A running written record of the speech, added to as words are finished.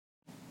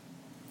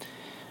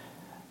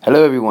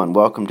Hello everyone,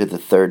 welcome to the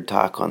third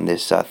talk on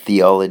this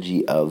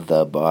theology of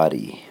the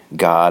body,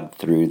 God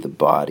through the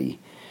body.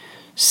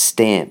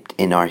 Stamped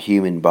in our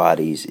human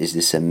bodies is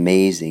this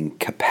amazing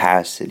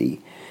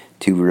capacity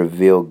to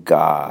reveal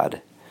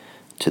God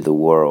to the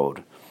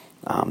world.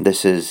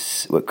 This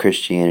is what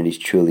Christianity is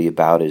truly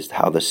about, is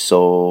how the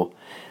soul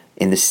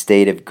in the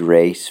state of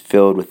grace,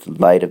 filled with the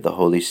light of the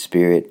Holy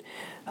Spirit,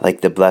 like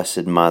the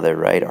Blessed Mother,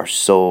 right? Our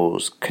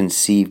souls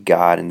conceive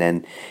God, and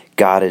then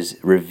God is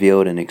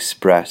revealed and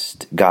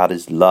expressed. God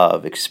is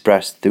love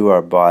expressed through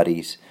our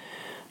bodies.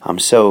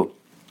 So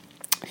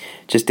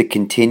just to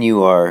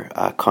continue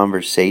our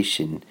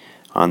conversation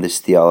on this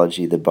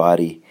theology of the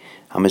body,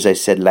 as I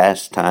said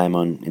last time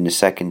in the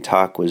second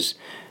talk, was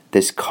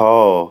this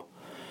call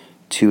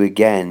to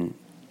again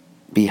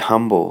be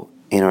humble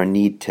in our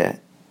need to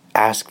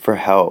ask for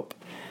help.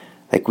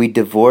 Like we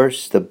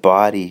divorce the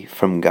body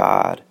from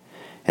God.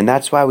 And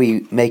that's why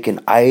we make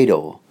an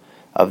idol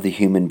of the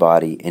human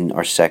body in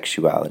our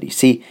sexuality.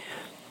 See,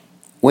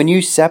 when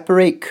you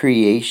separate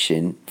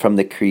creation from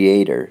the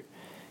Creator,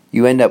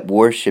 you end up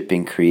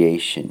worshiping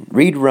creation.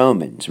 Read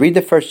Romans. Read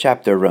the first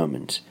chapter of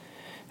Romans.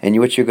 And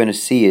what you're going to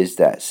see is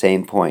that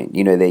same point.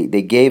 You know,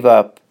 they gave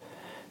up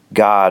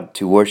God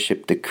to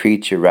worship the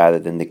creature rather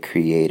than the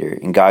Creator.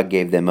 And God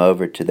gave them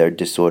over to their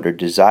disordered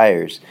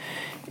desires.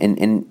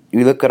 And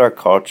you look at our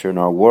culture and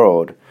our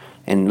world,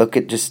 and look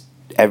at just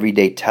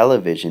everyday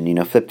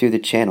television, flip through the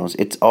channels.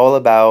 It's all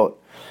about,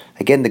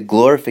 again, the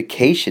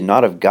glorification,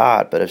 not of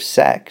God, but of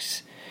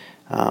sex,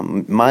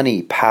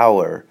 money,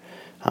 power.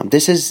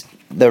 This is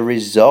the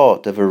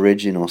result of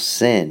original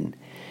sin.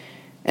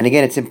 And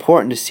again, it's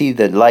important to see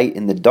the light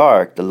in the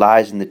dark, the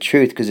lies and the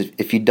truth, because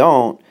if you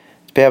don't,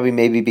 it's probably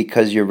maybe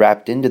because you're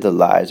wrapped into the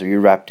lies or you're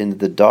wrapped into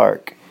the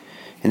dark.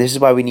 And this is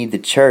why we need the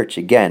church.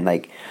 Again,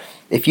 like,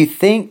 if you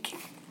think,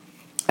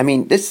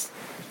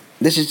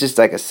 this is just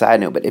like a side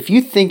note, but if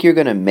you think you're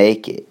going to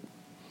make it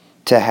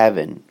to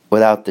heaven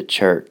without the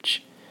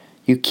church,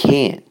 you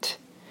can't.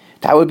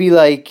 That would be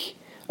like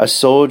a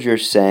soldier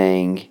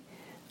saying,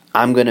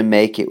 I'm going to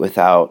make it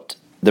without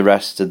the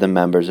rest of the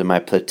members of my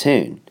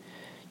platoon.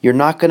 You're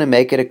not going to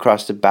make it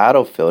across the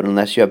battlefield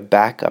unless you have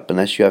backup,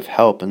 unless you have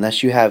help,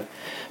 unless you have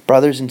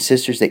brothers and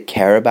sisters that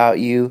care about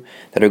you,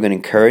 that are going to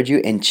encourage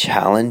you and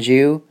challenge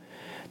you,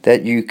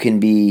 that you can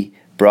be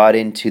brought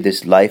into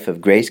this life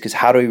of grace. Because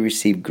how do we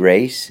receive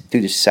grace?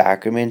 Through the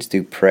sacraments,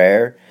 through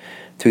prayer,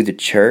 through the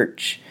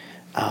church.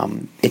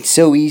 It's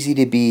so easy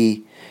to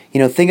be,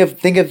 think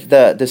of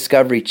the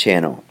Discovery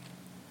Channel.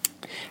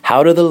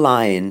 How do the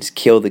lions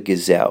kill the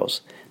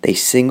gazelles? They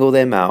single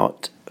them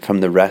out from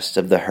the rest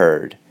of the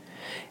herd.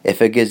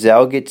 If a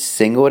gazelle gets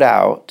singled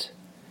out,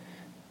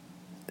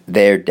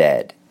 they're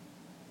dead.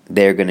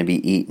 They're going to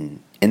be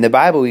eaten. And the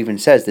Bible even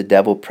says the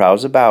devil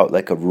prowls about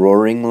like a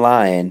roaring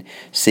lion,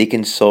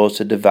 seeking souls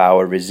to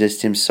devour.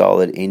 Resist him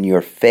solid in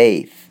your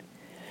faith.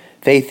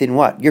 Faith in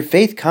what? Your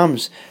faith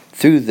comes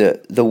through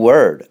the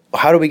Word.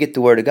 How do we get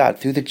the Word of God?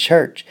 Through the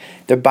church.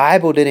 The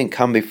Bible didn't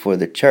come before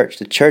the church.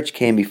 The church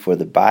came before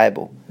the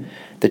Bible.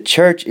 The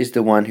church is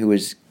the one who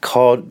is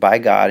called by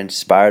God,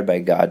 inspired by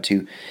God,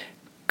 to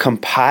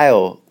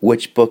compile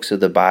which books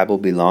of the Bible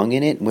belong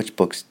in it and which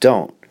books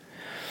don't.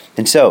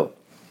 And so,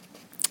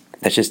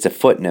 that's just a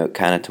footnote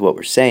kind of to what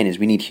we're saying, is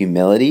we need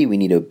humility, we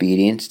need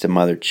obedience to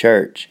Mother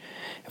Church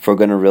if we're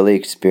going to really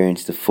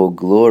experience the full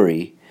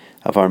glory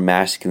of our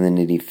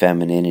masculinity,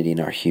 femininity, and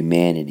our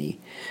humanity.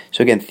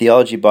 So again,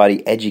 theology,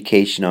 body,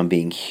 education on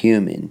being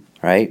human,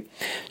 right?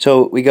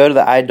 So we go to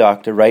the eye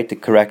doctor, right, to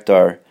correct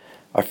our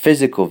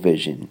physical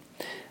vision.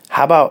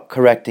 How about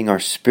correcting our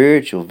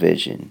spiritual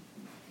vision?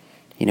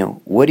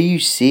 What do you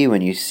see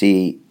when you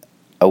see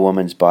a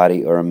woman's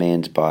body or a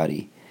man's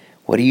body?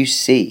 What do you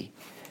see?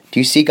 Do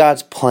you see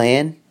God's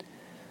plan?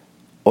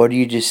 Or do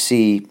you just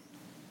see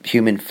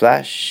human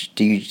flesh?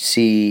 Do you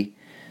see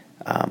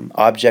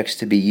objects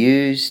to be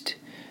used?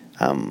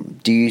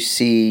 Do you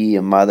see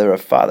a mother or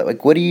father?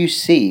 Like, what do you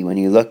see when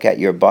you look at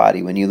your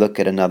body, when you look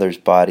at another's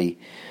body?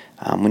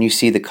 When you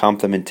see the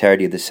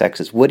complementarity of the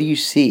sexes, what do you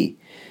see?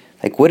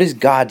 Like, what is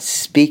God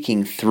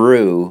speaking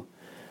through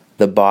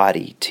the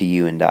body to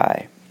you and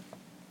I?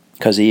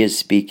 Because He is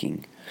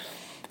speaking.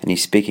 And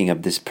He's speaking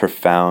of this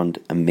profound,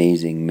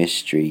 amazing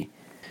mystery.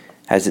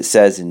 As it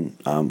says in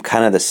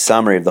kind of the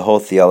summary of the whole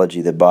theology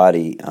of the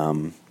body,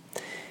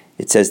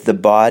 it says, the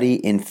body,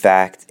 in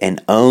fact,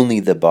 and only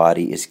the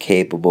body, is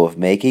capable of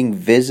making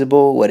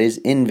visible what is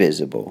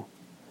invisible,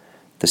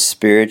 the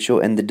spiritual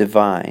and the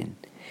divine.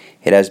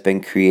 It has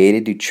been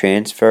created to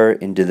transfer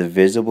into the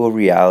visible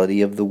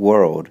reality of the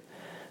world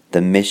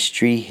the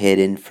mystery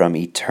hidden from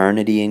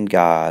eternity in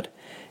God,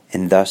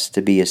 and thus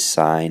to be a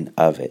sign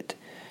of it.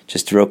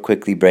 Just to real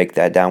quickly break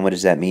that down, what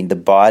does that mean? The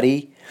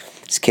body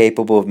is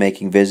capable of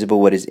making visible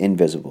what is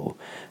invisible,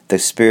 the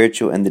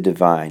spiritual and the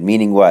divine.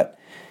 Meaning what?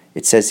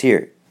 It says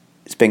here,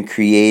 it's been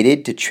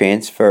created to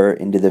transfer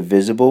into the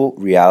visible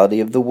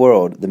reality of the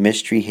world the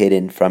mystery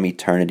hidden from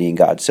eternity in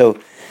God. So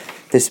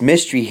this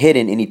mystery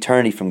hidden in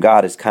eternity from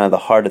God is kind of the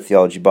heart of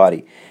theology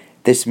body.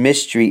 this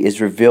mystery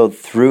is revealed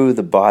through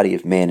the body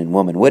of man and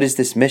woman. What is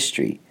this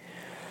mystery?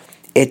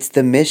 It's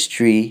the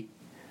mystery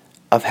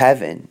of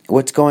heaven.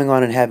 What's going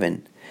on in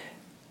heaven?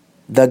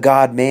 The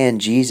God-man,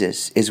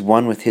 Jesus, is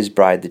one with his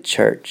bride, the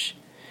church.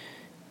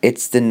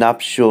 It's the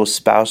nuptial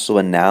spousal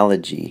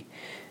analogy.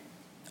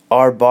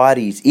 Our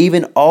bodies,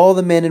 even all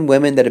the men and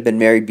women that have been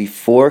married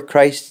before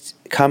Christ's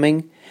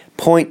coming,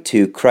 point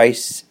to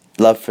Christ's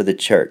love for the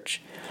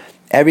church.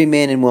 Every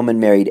man and woman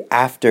married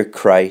after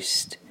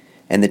Christ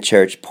and the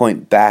church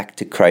point back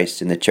to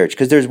Christ and the church.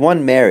 Because there's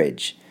one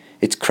marriage.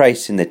 It's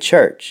Christ and the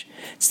church.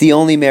 It's the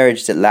only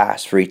marriage that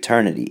lasts for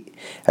eternity.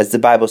 As the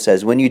Bible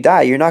says, when you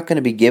die, you're not going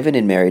to be given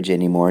in marriage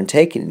anymore and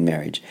taken in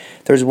marriage.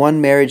 There's one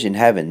marriage in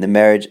heaven, the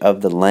marriage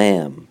of the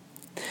Lamb.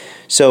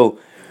 So,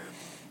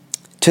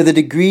 to the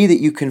degree that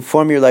you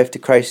conform your life to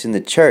Christ and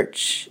the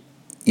church,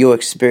 you'll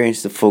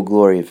experience the full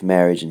glory of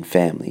marriage and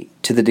family.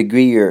 To the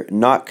degree you're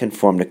not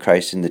conformed to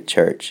Christ and the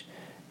church,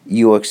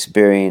 you will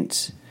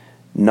experience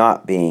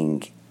not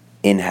being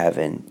in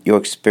heaven. You'll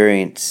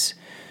experience,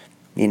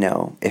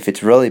 if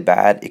it's really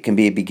bad, it can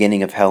be a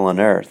beginning of hell on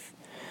earth.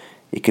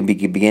 It can be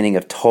a beginning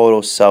of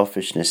total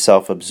selfishness,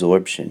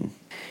 self-absorption,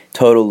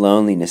 total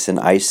loneliness and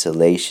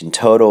isolation,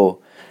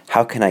 total,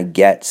 how can I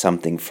get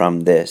something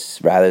from this,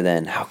 rather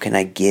than how can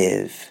I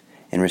give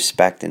and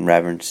respect and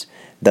reverence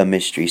the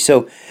mystery.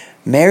 So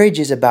marriage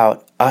is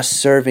about us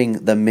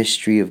serving the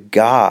mystery of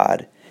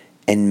God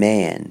and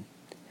man,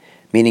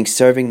 meaning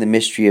serving the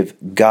mystery of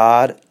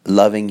God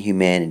loving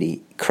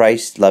humanity,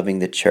 Christ loving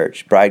the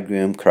church,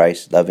 bridegroom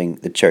Christ loving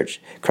the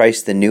church,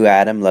 Christ the new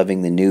Adam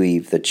loving the new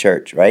Eve, the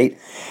church, right?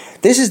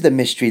 This is the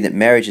mystery that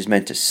marriage is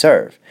meant to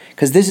serve,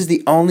 because this is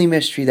the only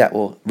mystery that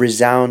will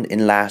resound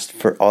and last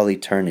for all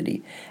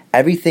eternity.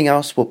 Everything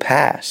else will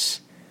pass.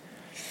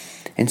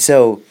 And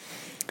so,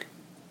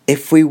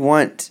 if we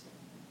want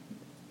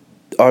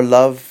our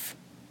love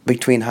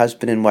between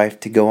husband and wife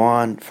to go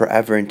on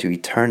forever into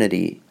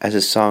eternity as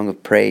a song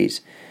of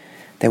praise,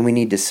 then we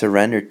need to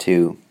surrender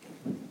to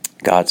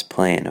God's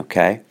plan,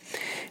 okay?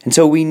 And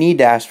so we need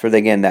to ask for,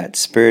 again, that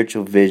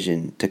spiritual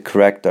vision to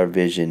correct our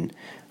vision,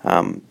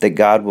 that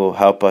God will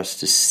help us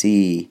to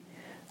see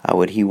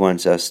what He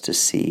wants us to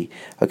see.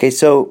 Okay,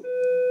 so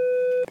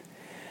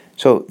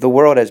the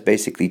world has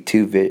basically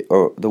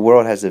the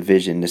world has a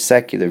vision. The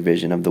secular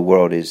vision of the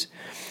world is,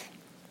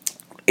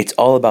 it's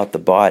all about the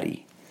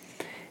body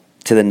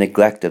to the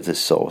neglect of the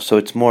soul. So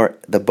it's more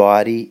the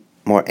body,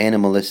 more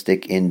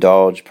animalistic,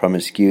 indulge,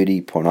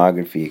 promiscuity,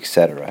 pornography,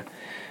 etc.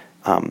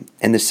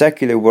 And the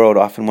secular world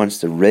often wants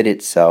to rid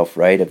itself,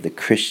 right, of the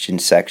Christian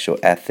sexual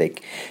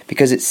ethic,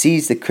 because it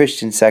sees the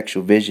Christian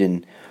sexual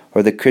vision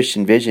or the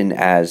Christian vision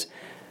as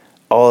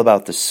all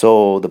about the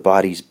soul, the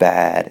body's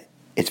bad.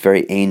 It's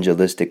very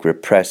angelistic,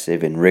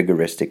 repressive, and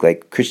rigoristic.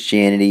 Like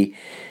Christianity,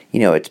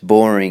 it's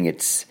boring,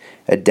 it's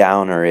a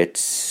downer,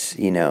 it's,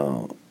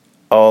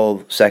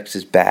 all sex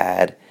is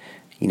bad,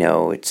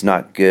 it's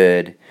not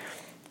good.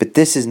 But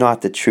this is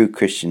not the true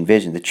Christian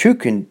vision. The true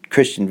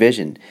Christian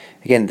vision,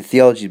 again, the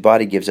Theology of the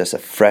Body gives us a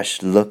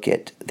fresh look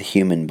at the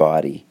human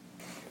body.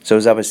 So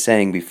as I was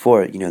saying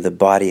before, the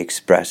body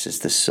expresses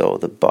the soul,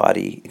 the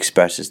body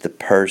expresses the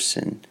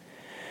person.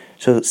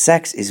 So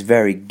sex is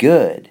very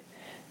good.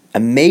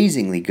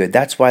 Amazingly good.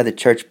 That's why the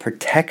church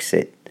protects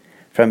it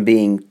from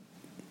being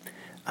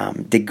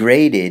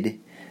degraded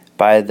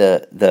by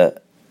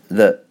the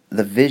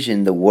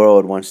vision the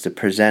world wants to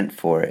present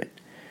for it,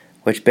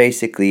 which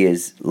basically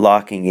is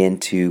locking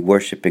into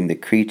worshiping the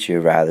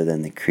creature rather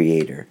than the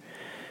creator.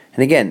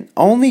 And again,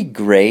 only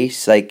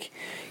grace,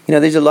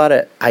 there's a lot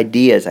of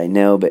ideas I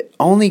know, but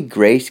only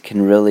grace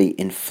can really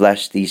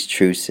enflesh these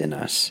truths in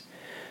us.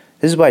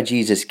 This is why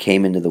Jesus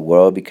came into the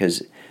world,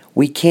 because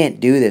we can't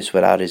do this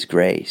without His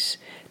grace.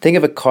 Think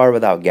of a car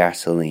without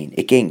gasoline.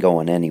 It ain't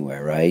going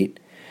anywhere, right?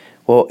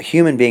 Well,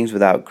 human beings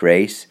without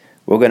grace,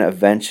 we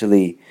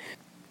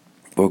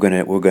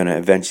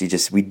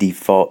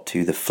default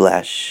to the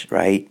flesh,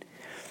 right?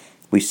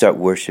 We start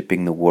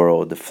worshiping the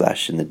world, the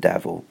flesh, and the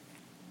devil.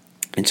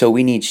 And so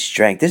we need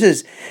strength. This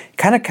is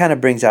kind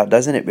of brings out,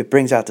 doesn't it? It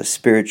brings out the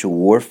spiritual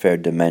warfare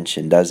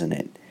dimension, doesn't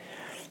it?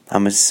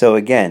 So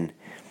again,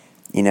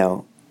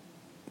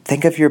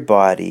 think of your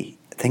body.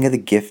 Think of the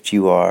gift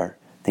you are.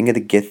 Think of the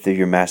gift of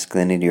your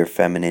masculinity or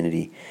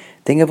femininity.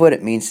 Think of what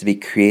it means to be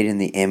created in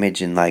the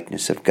image and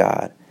likeness of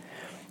God.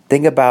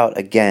 Think about,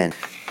 again,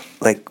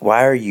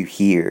 why are you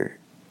here?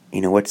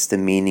 What's the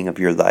meaning of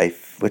your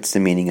life? What's the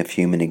meaning of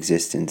human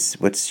existence?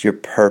 What's your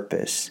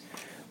purpose?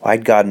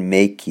 Why'd God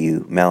make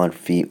you male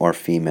or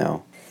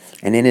female?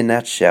 And in a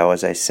nutshell,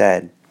 as I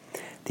said,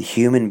 the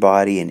human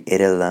body and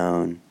it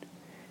alone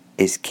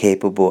is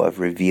capable of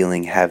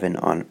revealing heaven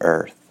on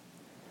earth.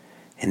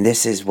 And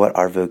this is what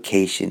our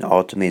vocation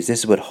ultimately is. This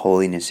is what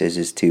holiness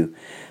is to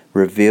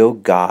reveal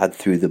God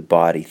through the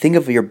body. Think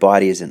of your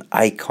body as an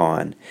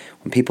icon.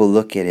 When people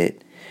look at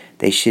it,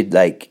 they should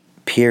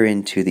peer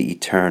into the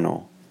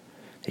eternal.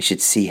 They should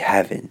see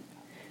heaven.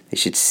 They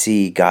should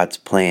see God's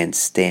plan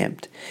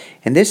stamped.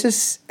 And this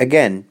is,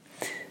 again,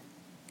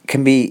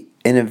 can be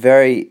in a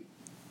very,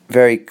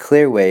 very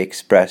clear way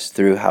expressed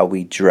through how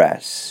we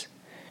dress.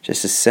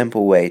 Just a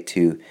simple way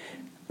to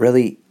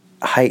really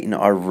heighten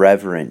our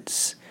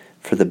reverence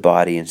for the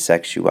body and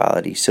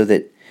sexuality so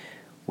that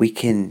we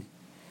can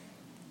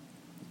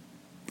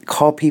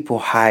call people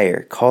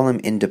higher, call them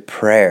into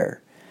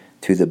prayer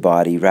through the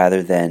body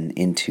rather than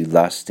into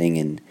lusting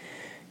and,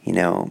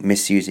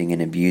 misusing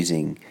and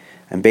abusing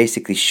and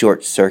basically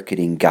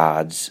short-circuiting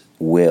God's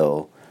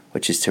will,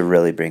 which is to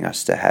really bring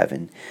us to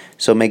heaven.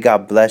 So may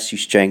God bless you,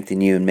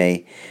 strengthen you, and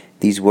may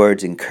these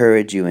words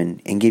encourage you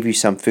and give you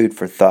some food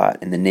for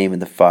thought in the name of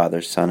the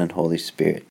Father, Son, and Holy Spirit.